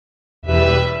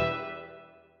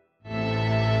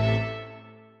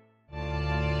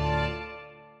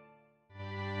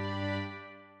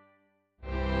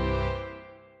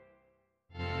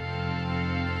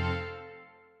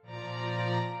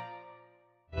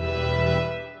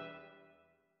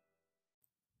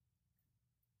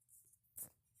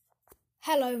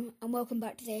Hello and welcome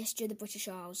back to the History of the British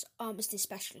Isles, Armastice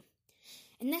Special.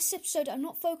 In this episode, I'm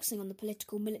not focusing on the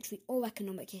political, military or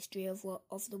economic history of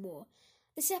the war.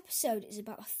 This episode is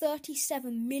about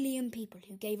 37 million people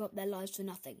who gave up their lives for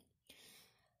nothing.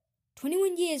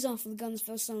 21 years after the guns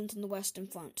fell silent on the Western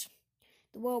Front,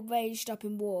 the world raged up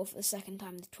in war for the second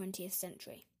time in the 20th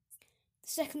century. The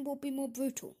second war would be more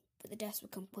brutal, but the deaths would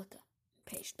come quicker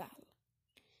in pitched battle.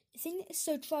 The thing that is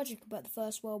so tragic about the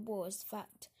First World War is the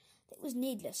fact that it was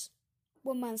needless.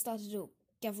 One man started it all,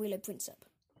 Gavrilo Princip.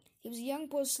 He was a young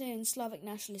Bosnian Slavic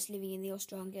nationalist living in the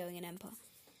Austro-Hungarian Empire,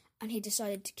 and he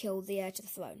decided to kill the heir to the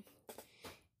throne.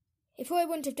 He probably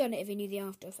wouldn't have done it if he knew the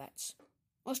after effects.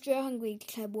 Austria-Hungary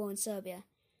declared war on Serbia,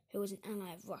 who was an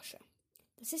ally of Russia.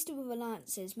 The system of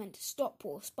alliances meant to stop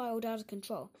war spiraled out of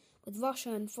control, with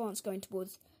Russia and France going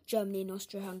towards Germany and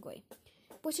Austria-Hungary.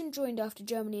 Britain joined after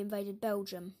Germany invaded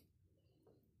Belgium,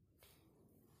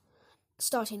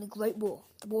 starting the Great War,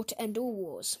 the war to end all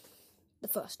wars. The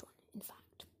first one, in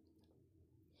fact.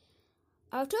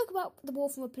 I'll talk about the war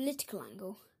from a political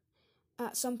angle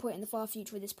at some point in the far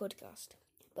future of this podcast.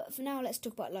 But for now, let's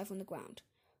talk about life on the ground.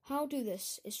 How I'll do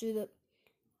this is through the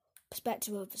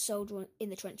perspective of a soldier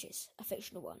in the trenches, a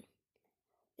fictional one.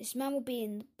 This man will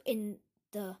be in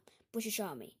the British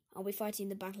Army. I'll be fighting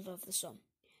the Battle of the Somme.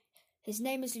 His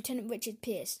name is Lieutenant Richard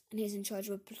Pearce, and he is in charge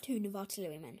of a platoon of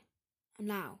artillerymen. And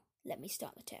now, let me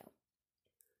start the tale.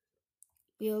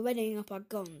 We were readying up our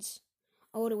guns.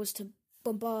 Our order was to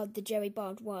bombard the jerry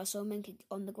barbed wire so men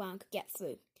on the ground could get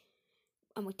through,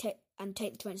 and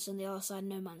take the trenches on the other side of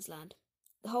no man's land.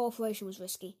 The whole operation was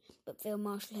risky, but Field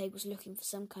Marshal Haig was looking for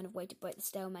some kind of way to break the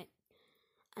stalemate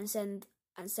and send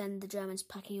the Germans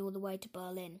packing all the way to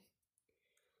Berlin.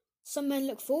 Some men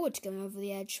looked forward to going over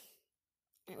the edge.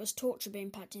 It was torture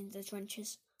being packed into the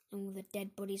trenches, along with the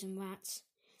dead bodies and rats.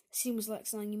 The scene was like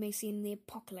something you may see in the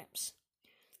apocalypse.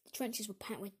 The trenches were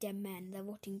packed with dead men, their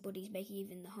rotting bodies making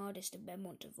even the hardest of men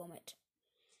want to vomit.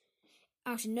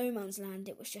 Out in no man's land,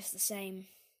 it was just the same.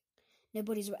 No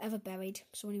bodies were ever buried,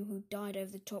 so anyone who died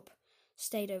over the top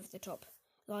stayed over the top,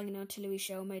 lying in an artillery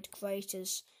shell made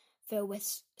craters filled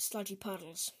with sludgy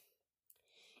puddles.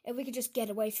 If we could just get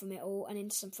away from it all and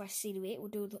into some fresh scenery, it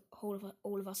would do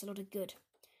all of us a lot of good.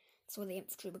 That's why the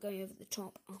infantry were going over the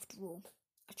top, after all.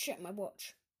 I checked my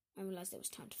watch. I realised it was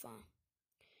time to fire.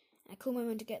 I called my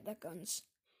men to get their guns,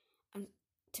 and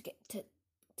to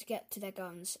get to their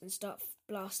guns and start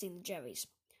blasting the jerrys.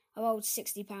 Our old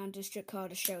 60-pound district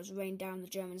Carter shells rained down the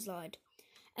Germans' line.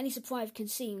 Any supply of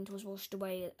consumed was washed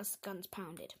away as the guns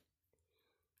pounded.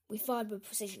 We fired with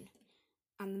precision,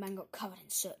 and the men got covered in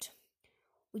soot.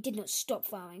 We did not stop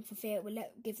firing for fear it would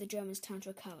give the Germans time to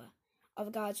recover.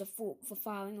 Other guards were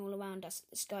firing all around us.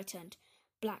 The sky turned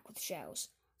black with shells,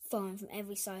 firing from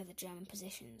every side of the German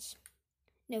positions.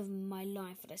 Never in my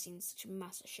life had I seen such a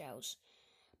mass of shells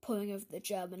pouring over the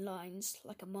German lines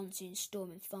like a monsoon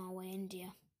storm in faraway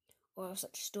India, or if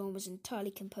such a storm was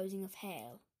entirely composing of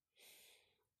hail.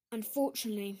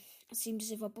 Unfortunately, it seemed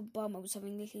as if our bombardment was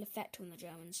having little effect on the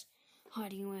Germans,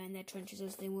 hiding away in their trenches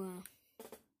as they were.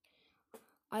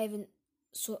 I even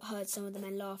heard some of the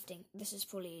men laughing. This is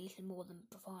probably a little more than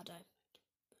bravado.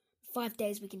 For 5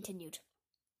 days we continued.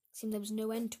 It seemed there was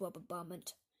no end to our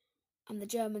bombardment, and the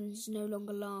Germans no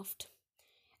longer laughed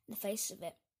in the face of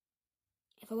it.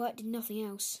 If our work did nothing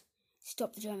else, it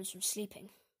stopped the Germans from sleeping.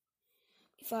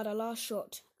 We fired our last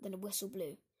shot, then a whistle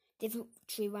blew. The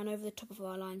infantry ran over the top of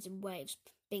our lines in waves,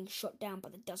 being shot down by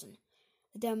the dozen.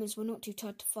 The Germans were not too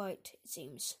tired to fight, it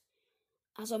seems.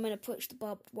 As our men approached the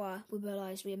barbed wire, we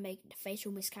realised we had made a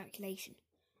fatal miscalculation.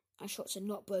 Our shots had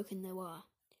not broken the wire.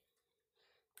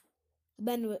 The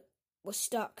men were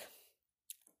stuck,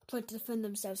 trying to defend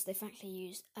themselves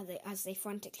as they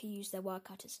frantically used their wire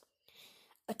cutters.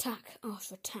 Attack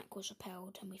after attack was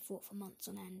repelled, and we fought for months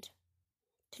on end,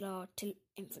 till our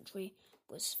infantry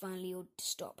was finally ordered to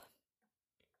stop.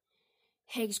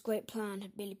 Haig's great plan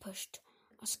had merely pushed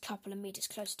us a couple of metres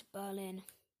closer to Berlin.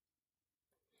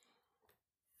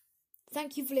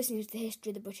 Thank you for listening to the History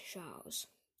of the British Isles.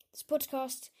 This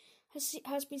podcast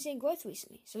has been seeing growth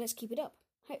recently, so let's keep it up.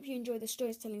 Hope you enjoy the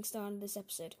storytelling style in this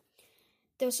episode.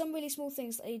 There are some really small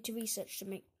things that I need to research to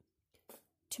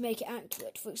make it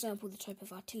accurate, for example the type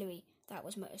of artillery that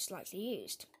was most likely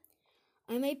used.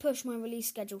 I may push my release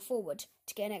schedule forward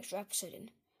to get an extra episode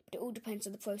in, but it all depends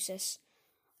on the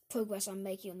progress I'm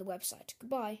making on the website.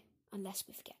 Goodbye, unless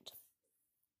we forget.